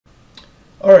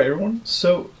Alright everyone,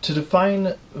 so to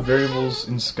define variables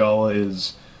in Scala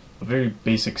is a very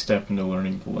basic step into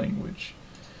learning the language.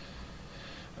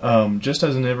 Just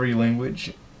as in every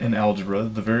language in algebra,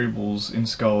 the variables in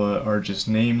Scala are just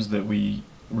names that we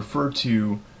refer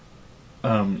to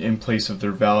in place of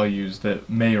their values that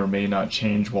may or may not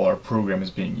change while our program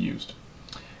is being used.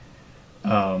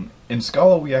 In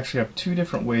Scala we actually have two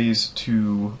different ways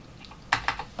to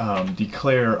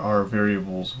declare our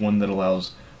variables, one that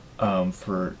allows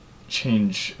for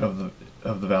change of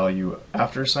the value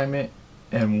after assignment,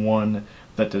 and one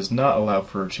that does not allow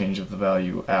for a change of the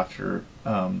value after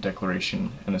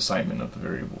declaration and assignment of the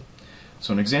variable.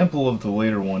 So an example of the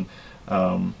later one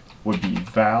would be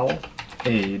val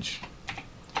age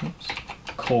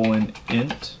colon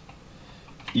int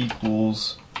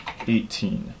equals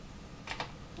 18.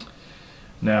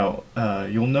 Now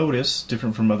you'll notice,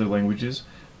 different from other languages,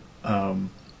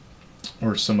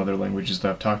 or some other languages that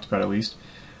I've talked about at least,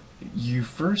 you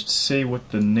first say what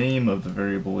the name of the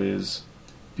variable is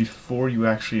before you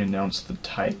actually announce the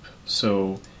type.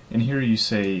 So in here you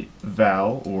say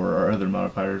val, or our other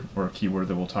modifier or keyword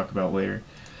that we'll talk about later,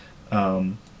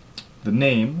 the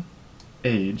name,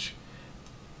 age,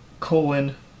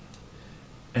 colon,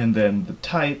 and then the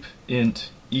type, int,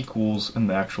 equals, and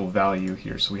the actual value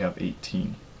here, so we have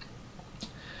 18.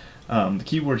 The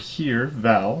keyword here,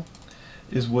 val,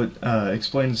 is what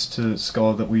explains to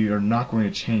Scala that we are not going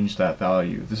to change that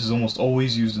value. This is almost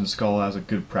always used in Scala as a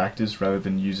good practice rather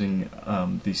than using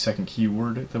the second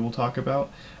keyword that we'll talk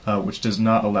about, which does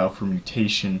not allow for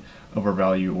mutation of our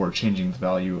value or changing the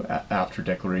value after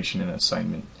declaration and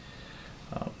assignment.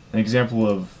 An example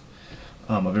of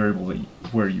a variable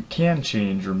where you can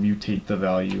change or mutate the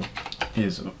value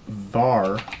is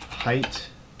var height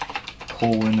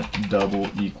colon double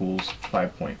equals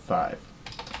 5.5.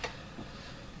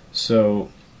 So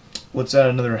let's add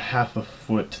another half a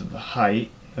foot to the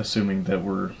height, assuming that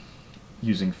we're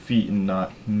using feet and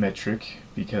not metric,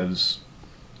 because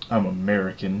I'm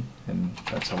American and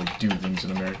that's how we do things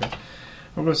in America.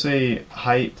 We're going to say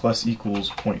height plus equals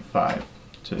 0.5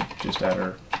 to just add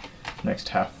our next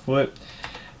half foot.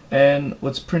 And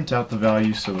let's print out the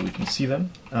values so that we can see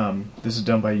them. This is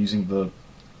done by using the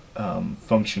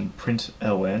function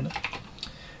println,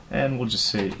 and we'll just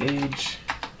say age,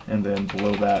 and then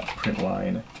below that print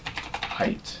line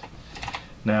height.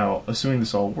 Now, assuming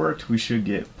this all worked, we should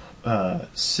get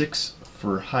 6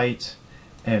 for height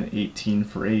and 18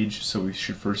 for age, so we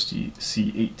should first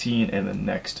see 18 and the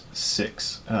next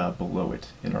 6 below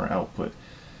it in our output.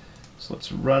 So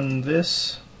let's run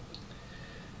this.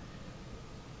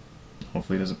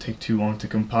 Hopefully it doesn't take too long to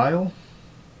compile.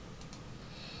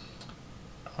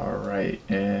 Alright,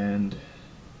 and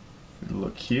if we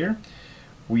look here,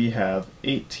 we have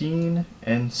 18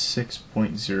 and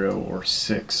 6.0, or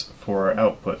 6, for our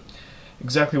output.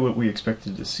 Exactly what we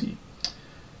expected to see.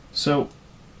 So,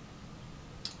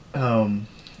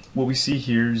 what we see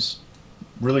here is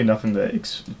really nothing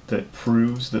that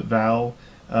proves that val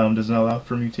does not allow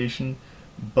for mutation,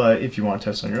 but if you want to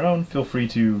test on your own, feel free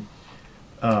to,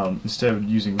 instead of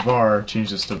using var, change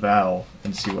this to val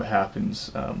and see what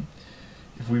happens.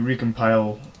 If we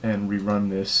recompile and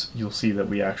rerun this, you'll see that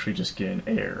we actually just get an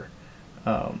error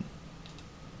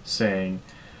saying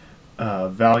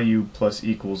value plus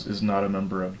equals is not a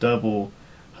member of double,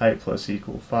 height plus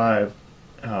equal 5,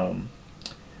 and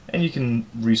you can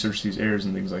research these errors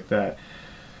and things like that.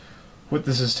 What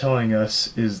this is telling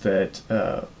us is that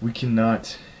we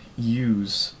cannot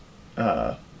use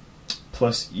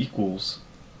plus equals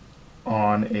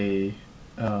on a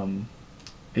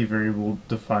variable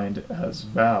defined as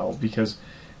val, because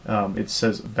it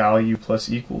says value plus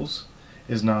equals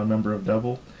is not a member of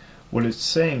double. What it's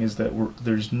saying is that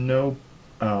there's no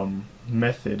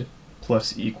method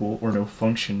plus equal, or no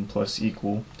function plus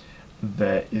equal,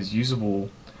 that is usable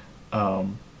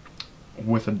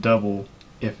with a double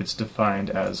if it's defined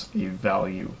as a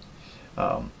value.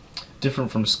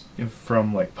 Different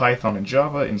from like Python and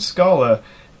Java, in Scala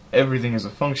everything is a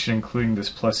function, including this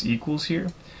plus equals here.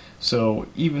 So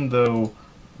even though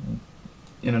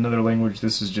in another language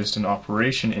this is just an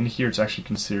operation, in here it's actually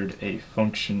considered a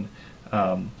function,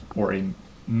 or a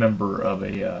member of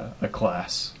a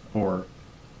class, or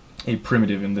a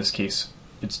primitive. In this case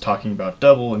it's talking about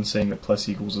double and saying that plus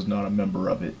equals is not a member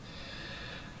of it.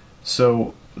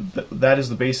 So that is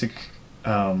the basic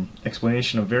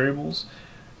explanation of variables.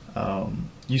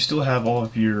 You still have all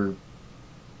of your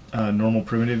normal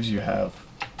primitives. You have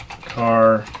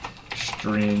char,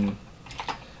 string,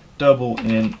 double,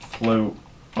 int, float,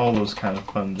 all those kind of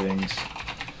fun things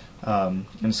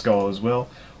in Scala as well.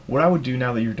 What I would do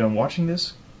now that you're done watching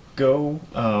this, go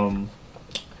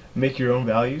make your own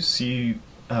values, see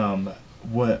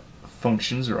what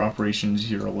functions or operations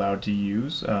you're allowed to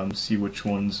use, see which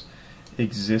ones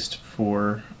exist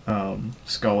for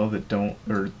Scala that don't,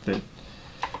 or that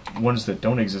ones that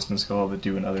don't exist in Scala that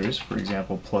do in others. For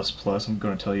example, plus plus, I'm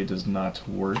going to tell you, does not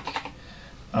work.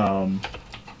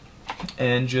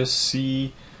 And just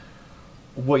see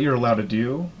what you're allowed to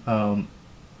do,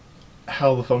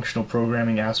 how the functional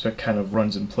programming aspect kind of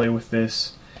runs in play with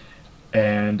this,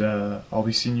 and I'll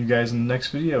be seeing you guys in the next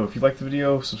video. If you like the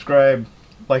video, subscribe,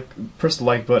 press the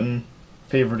like button,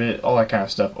 favorite it, all that kind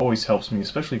of stuff. Always helps me,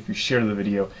 especially if you share the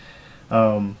video.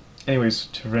 Anyways,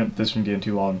 to prevent this from getting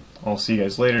too long, I'll see you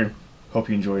guys later. Hope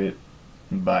you enjoyed it.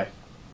 Bye.